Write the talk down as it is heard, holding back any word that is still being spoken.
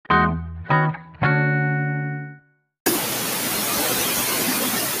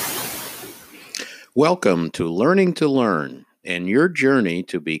Welcome to Learning to Learn and your journey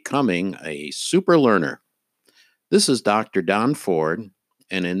to becoming a super learner. This is Dr. Don Ford,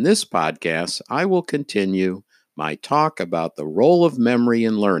 and in this podcast, I will continue my talk about the role of memory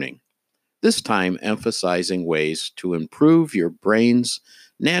in learning, this time emphasizing ways to improve your brain's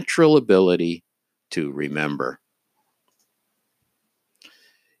natural ability to remember.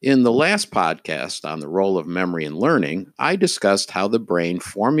 In the last podcast on the role of memory in learning, I discussed how the brain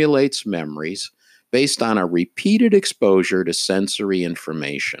formulates memories based on a repeated exposure to sensory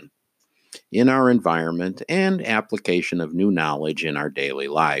information in our environment and application of new knowledge in our daily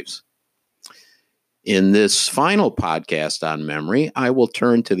lives. In this final podcast on memory, I will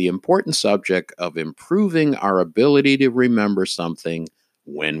turn to the important subject of improving our ability to remember something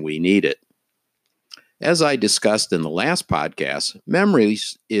when we need it. As I discussed in the last podcast, memory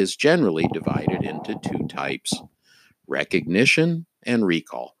is generally divided into two types: recognition and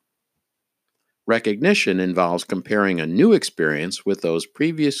recall. Recognition involves comparing a new experience with those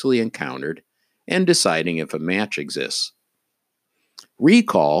previously encountered and deciding if a match exists.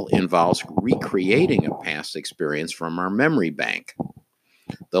 Recall involves recreating a past experience from our memory bank.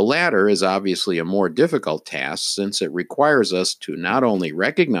 The latter is obviously a more difficult task since it requires us to not only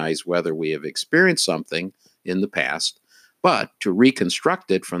recognize whether we have experienced something in the past, but to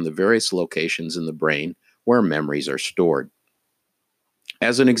reconstruct it from the various locations in the brain where memories are stored.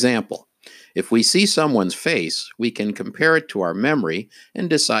 As an example, if we see someone's face, we can compare it to our memory and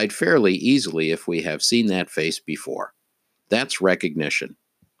decide fairly easily if we have seen that face before. That's recognition.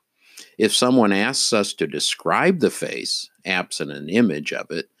 If someone asks us to describe the face, absent an image of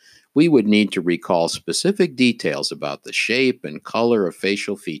it, we would need to recall specific details about the shape and color of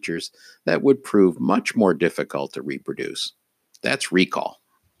facial features that would prove much more difficult to reproduce. That's recall.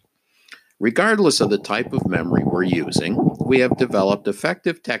 Regardless of the type of memory we're using, we have developed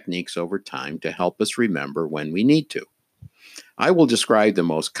effective techniques over time to help us remember when we need to. I will describe the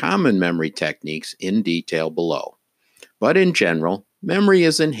most common memory techniques in detail below. But in general, memory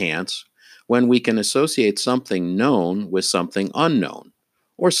is enhanced when we can associate something known with something unknown,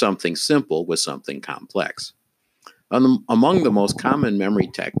 or something simple with something complex. Among the most common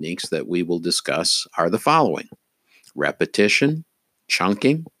memory techniques that we will discuss are the following: repetition,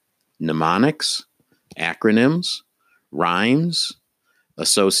 chunking, mnemonics, acronyms, rhymes,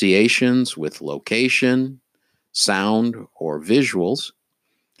 associations with location, sound or visuals,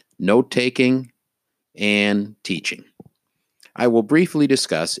 note-taking, and teaching. I will briefly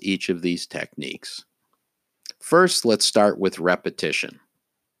discuss each of these techniques. First, let's start with repetition.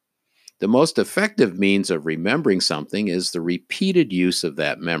 The most effective means of remembering something is the repeated use of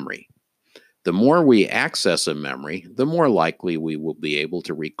that memory. The more we access a memory, the more likely we will be able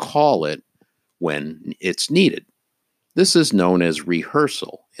to recall it when it's needed. This is known as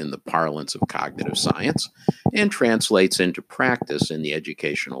rehearsal in the parlance of cognitive science and translates into practice in the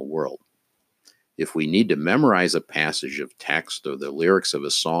educational world. If we need to memorize a passage of text or the lyrics of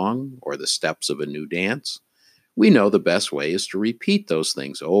a song or the steps of a new dance, we know the best way is to repeat those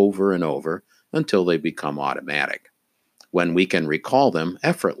things over and over until they become automatic, when we can recall them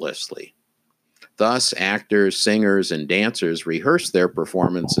effortlessly. Thus, actors, singers, and dancers rehearse their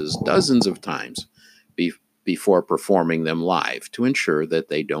performances dozens of times before performing them live to ensure that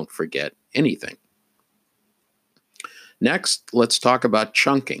they don't forget anything. Next, let's talk about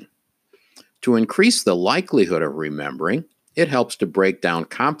chunking. To increase the likelihood of remembering, it helps to break down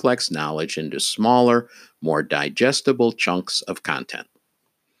complex knowledge into smaller, more digestible chunks of content.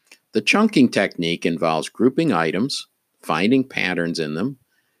 The chunking technique involves grouping items, finding patterns in them,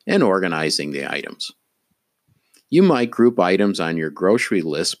 and organizing the items. You might group items on your grocery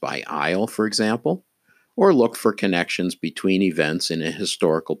list by aisle, for example, or look for connections between events in a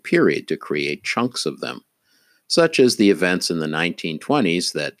historical period to create chunks of them, such as the events in the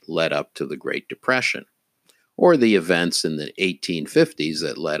 1920s that led up to the Great Depression, or the events in the 1850s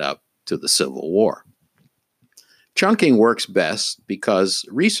that led up to the Civil War. Chunking works best because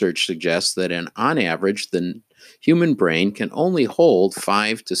research suggests that on average, the human brain can only hold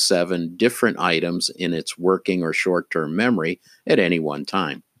 5 to 7 different items in its working or short-term memory at any one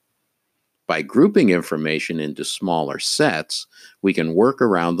time. By grouping information into smaller sets, we can work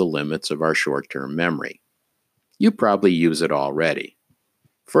around the limits of our short-term memory. You probably use it already.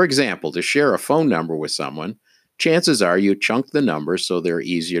 For example, to share a phone number with someone, chances are you chunk the numbers so they're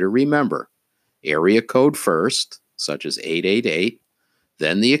easier to remember. Area code first, such as 888,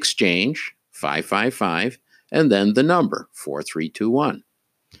 then the exchange, 555, and then the number, 4321.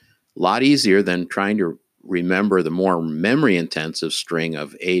 A lot easier than trying to remember the more memory-intensive string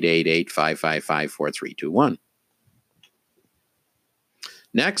of 888, 555, 4321.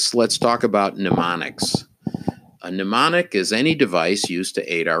 Next, let's talk about mnemonics. A mnemonic is any device used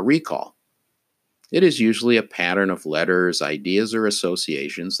to aid our recall. It is usually a pattern of letters, ideas, or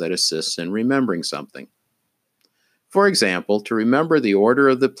associations that assists in remembering something. For example, to remember the order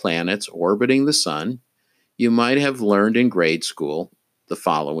of the planets orbiting the sun, you might have learned in grade school the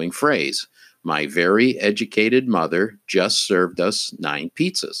following phrase: "My very educated mother just served us 9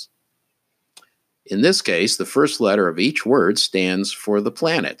 pizzas." In this case, the first letter of each word stands for the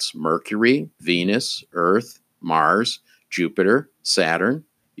planets: Mercury, Venus, Earth, Mars, Jupiter, Saturn,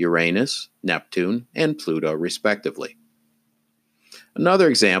 Uranus, Neptune, and Pluto, respectively. Another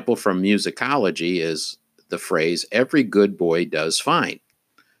example from musicology is the phrase, "Every good boy does fine,"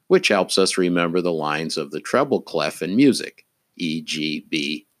 which helps us remember the lines of the treble clef in music, E, G,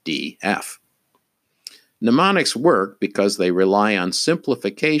 B, D, F. Mnemonics work because they rely on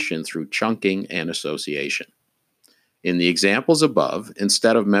simplification through chunking and association. In the examples above,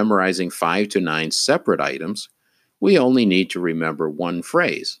 instead of memorizing 5 to 9 separate items, we only need to remember one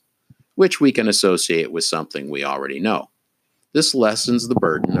phrase, which we can associate with something we already know. This lessens the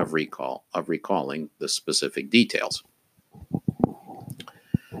burden of recalling the specific details.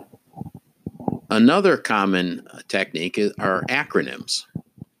 Another common technique are acronyms.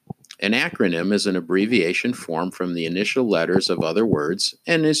 An acronym is an abbreviation formed from the initial letters of other words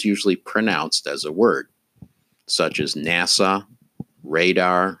and is usually pronounced as a word, such as NASA,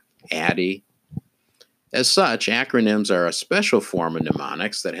 radar, ADDIE. As such, acronyms are a special form of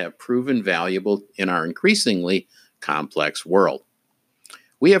mnemonics that have proven valuable in our increasingly complex world.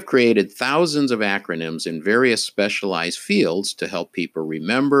 We have created thousands of acronyms in various specialized fields to help people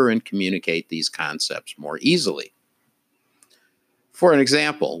remember and communicate these concepts more easily. For an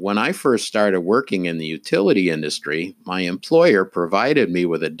example, when I first started working in the utility industry, my employer provided me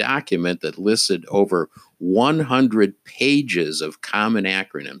with a document that listed over 100 pages of common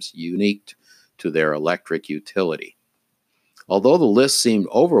acronyms unique to their electric utility. Although the list seemed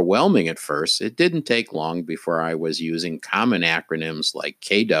overwhelming at first, it didn't take long before I was using common acronyms like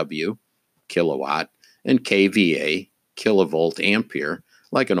kW, kilowatt, and kVA, kilovolt ampere,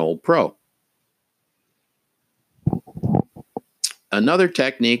 like an old pro. Another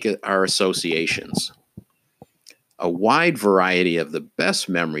technique are associations. A wide variety of the best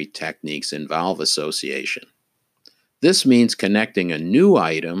memory techniques involve association. This means connecting a new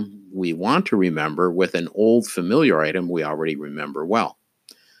item we want to remember with an old familiar item we already remember well.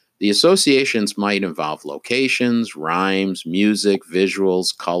 The associations might involve locations, rhymes, music,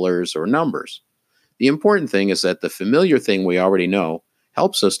 visuals, colors, or numbers. The important thing is that the familiar thing we already know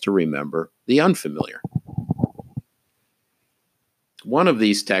helps us to remember the unfamiliar. One of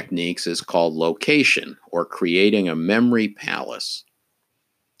these techniques is called location, or creating a memory palace.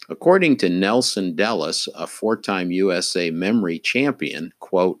 According to Nelson Dellis, a 4-time USA memory champion,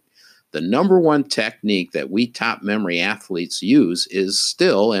 quote, "The number one technique that we top memory athletes use is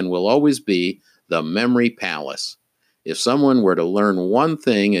still and will always be the memory palace. If someone were to learn one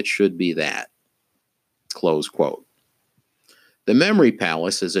thing, it should be that." Close quote. The memory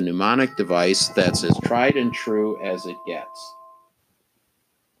palace is a mnemonic device that's as tried and true as it gets.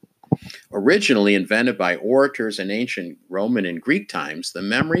 Originally invented by orators in ancient Roman and Greek times, the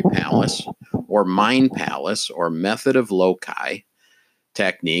memory palace, or mind palace, or method of loci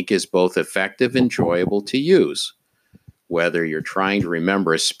technique is both effective and enjoyable to use. Whether you're trying to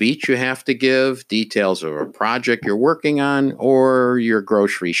remember a speech you have to give, details of a project you're working on, or your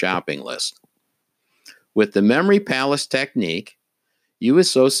grocery shopping list. With the memory palace technique, you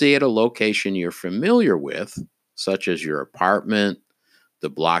associate a location you're familiar with, such as your apartment, the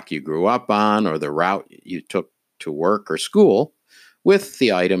block you grew up on, or the route you took to work or school, with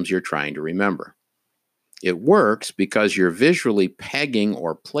the items you're trying to remember. It works because you're visually pegging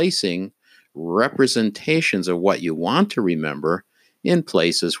or placing representations of what you want to remember in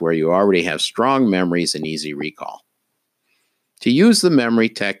places where you already have strong memories and easy recall. To use the memory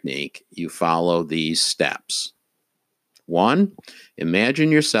technique, you follow these steps. 1.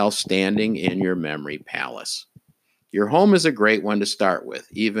 Imagine yourself standing in your memory palace. Your home is a great one to start with,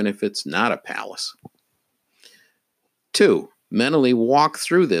 even if it's not a palace. 2. Mentally walk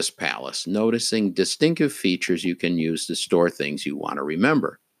through this palace, noticing distinctive features you can use to store things you want to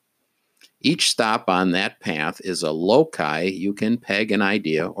remember. Each stop on that path is a loci you can peg an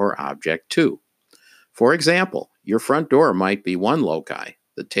idea or object to. For example, your front door might be one loci,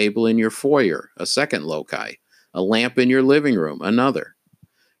 the table in your foyer, a second loci, a lamp in your living room, another.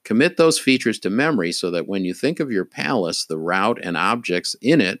 Commit those features to memory so that when you think of your palace, the route and objects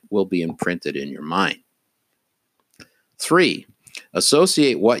in it will be imprinted in your mind. 3.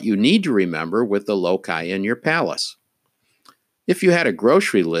 Associate what you need to remember with the loci in your palace. If you had a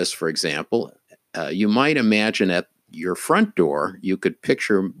grocery list, for example, you might imagine at your front door, you could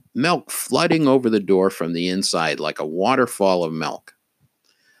picture milk flooding over the door from the inside like a waterfall of milk.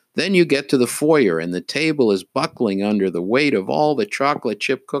 Then you get to the foyer and the table is buckling under the weight of all the chocolate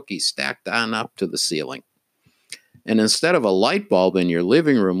chip cookies stacked on up to the ceiling. And instead of a light bulb in your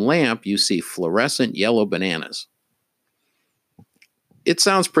living room lamp, you see fluorescent yellow bananas. It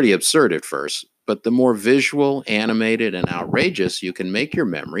sounds pretty absurd at first, but the more visual, animated, and outrageous you can make your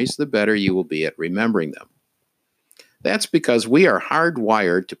memories, the better you will be at remembering them. That's because we are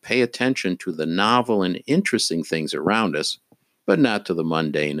hardwired to pay attention to the novel and interesting things around us, but not to the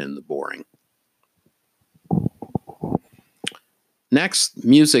mundane and the boring. Next,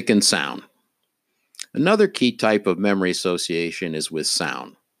 music and sound. Another key type of memory association is with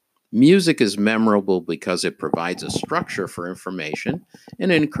sound. Music is memorable because it provides a structure for information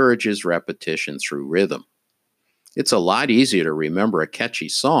and encourages repetition through rhythm. It's a lot easier to remember a catchy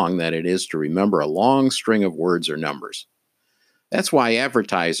song than it is to remember a long string of words or numbers. That's why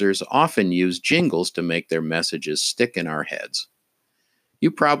advertisers often use jingles to make their messages stick in our heads.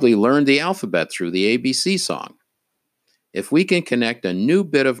 You probably learned the alphabet through the ABC song. If we can connect a new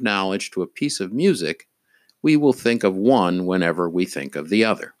bit of knowledge to a piece of music, we will think of one whenever we think of the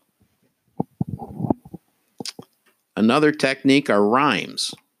other. Another technique are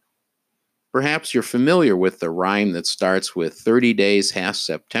rhymes. Perhaps you're familiar with the rhyme that starts with 30 days has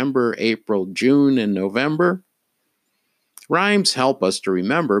September, April, June, and November. Rhymes help us to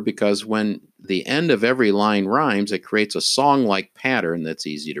remember because when the end of every line rhymes, it creates a song-like pattern that's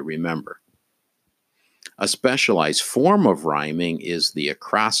easy to remember. A specialized form of rhyming is the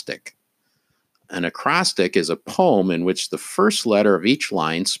acrostic. An acrostic is a poem in which the first letter of each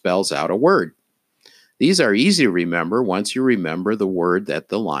line spells out a word. These are easy to remember once you remember the word that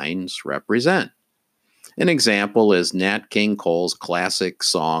the lines represent. An example is Nat King Cole's classic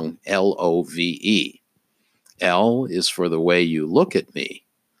song, L-O-V-E. L is for the way you look at me.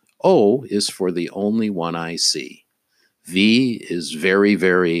 O is for the only one I see. V is very,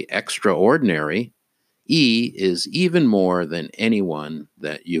 very extraordinary. E is even more than anyone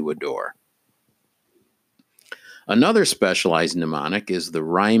that you adore. Another specialized mnemonic is the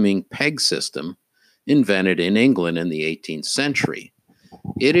rhyming peg system, invented in England in the 18th century.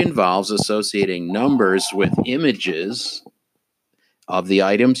 It involves associating numbers with images of the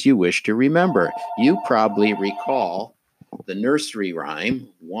items you wish to remember. You probably recall the nursery rhyme,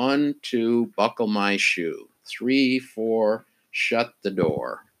 1, 2, buckle my shoe, 3, 4, shut the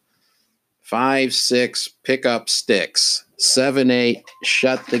door, 5, 6, pick up sticks, 7, 8,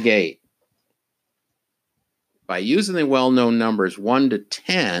 shut the gate. By using the well-known numbers 1 to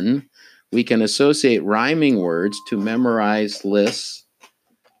 10, we can associate rhyming words to memorize lists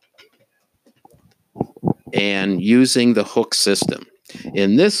and using the hook system.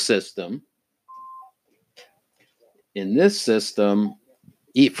 In this system,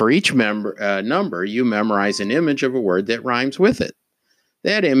 for each number, you memorize an image of a word that rhymes with it.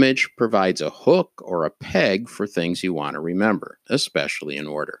 That image provides a hook or a peg for things you want to remember, especially in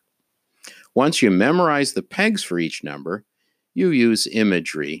order. Once you memorize the pegs for each number, you use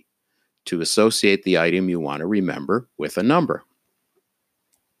imagery to associate the item you want to remember with a number.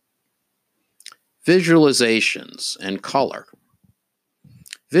 Visualizations and color.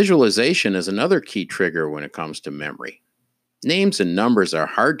 Visualization is another key trigger when it comes to memory. Names and numbers are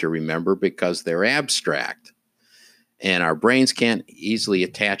hard to remember because they're abstract, and our brains can't easily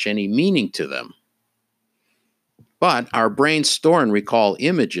attach any meaning to them. But our brains store and recall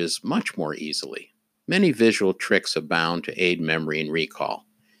images much more easily. Many visual tricks abound to aid memory and recall.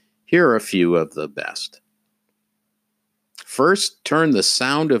 Here are a few of the best. First, turn the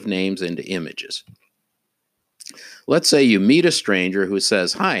sound of names into images. Let's say you meet a stranger who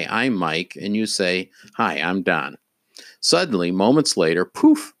says, "Hi, I'm Mike," and you say, "Hi, I'm Don." Suddenly, moments later,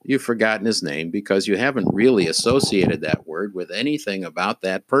 poof, you've forgotten his name because you haven't really associated that word with anything about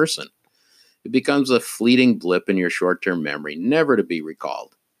that person. It becomes a fleeting blip in your short-term memory, never to be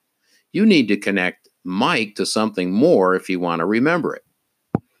recalled. You need to connect Mike to something more if you want to remember it.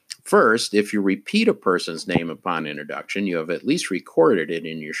 First, if you repeat a person's name upon introduction, you have at least recorded it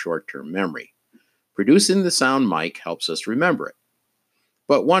in your short-term memory. Producing the sound Mike helps us remember it.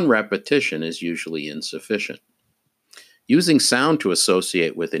 But one repetition is usually insufficient. Using sound to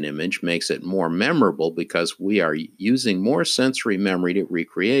associate with an image makes it more memorable because we are using more sensory memory to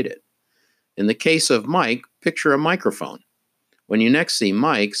recreate it. In the case of Mike, picture a microphone. When you next see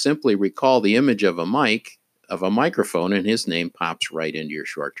Mike, simply recall the image of a microphone, and his name pops right into your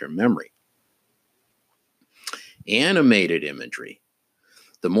short-term memory. Animated imagery.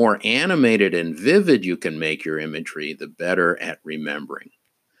 The more animated and vivid you can make your imagery, the better at remembering.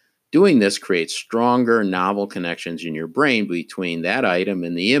 Doing this creates stronger, novel connections in your brain between that item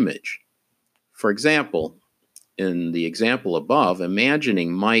and the image. For example, in the example above,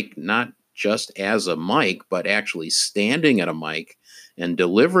 imagining Mike not just as a mic, but actually standing at a mic and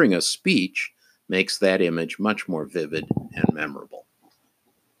delivering a speech makes that image much more vivid and memorable.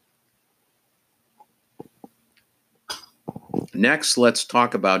 Next, let's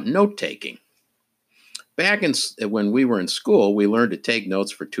talk about note-taking. Back when we were in school, we learned to take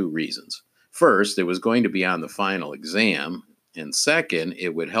notes for two reasons. First, it was going to be on the final exam, and second,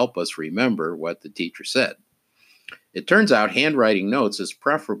 it would help us remember what the teacher said. It turns out handwriting notes is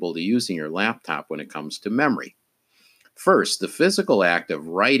preferable to using your laptop when it comes to memory. First, the physical act of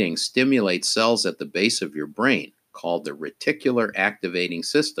writing stimulates cells at the base of your brain, called the reticular activating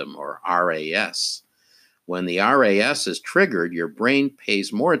system, or RAS. When the RAS is triggered, your brain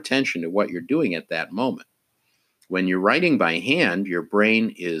pays more attention to what you're doing at that moment. When you're writing by hand, your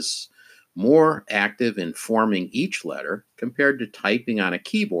brain is more active in forming each letter compared to typing on a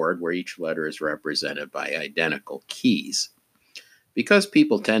keyboard where each letter is represented by identical keys. Because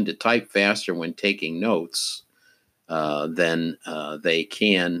people tend to type faster when taking notes than they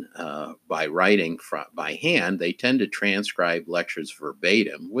can by writing by hand, they tend to transcribe lectures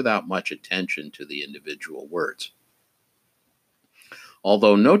verbatim without much attention to the individual words.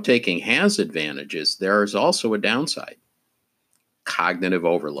 Although note-taking has advantages, there is also a downside: cognitive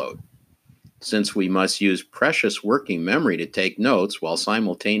overload. Since we must use precious working memory to take notes while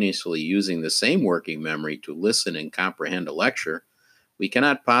simultaneously using the same working memory to listen and comprehend a lecture, we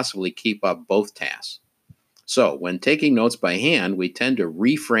cannot possibly keep up both tasks. So, when taking notes by hand, we tend to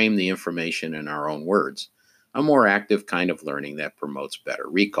reframe the information in our own words, a more active kind of learning that promotes better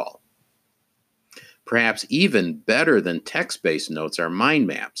recall. Perhaps even better than text-based notes are mind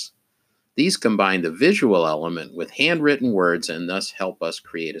maps. These combine the visual element with handwritten words and thus help us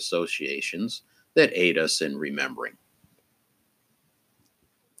create associations that aid us in remembering.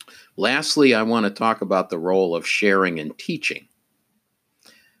 Lastly, I want to talk about the role of sharing and teaching.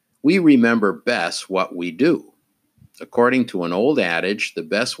 We remember best what we do. According to an old adage, the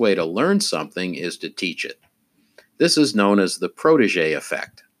best way to learn something is to teach it. This is known as the protege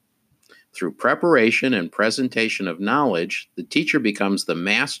effect. Through preparation and presentation of knowledge, the teacher becomes the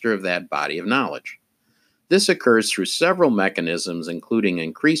master of that body of knowledge. This occurs through several mechanisms, including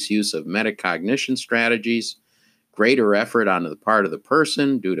increased use of metacognition strategies, greater effort on the part of the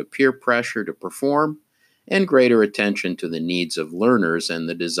person due to peer pressure to perform, and greater attention to the needs of learners and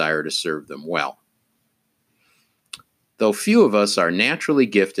the desire to serve them well. Though few of us are naturally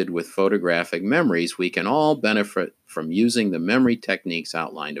gifted with photographic memories, we can all benefit from using the memory techniques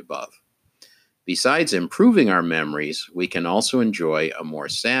outlined above. Besides improving our memories, we can also enjoy a more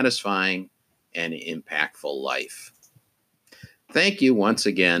satisfying and impactful life. Thank you once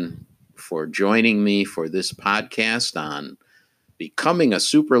again for joining me for this podcast on becoming a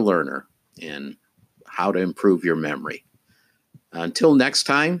super learner and how to improve your memory. Until next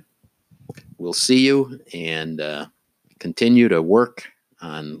time, we'll see you and continue to work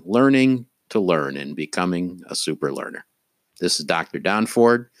on learning to learn and becoming a super learner. This is Dr. Don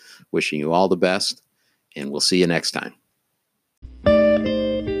Ford, wishing you all the best, and we'll see you next time.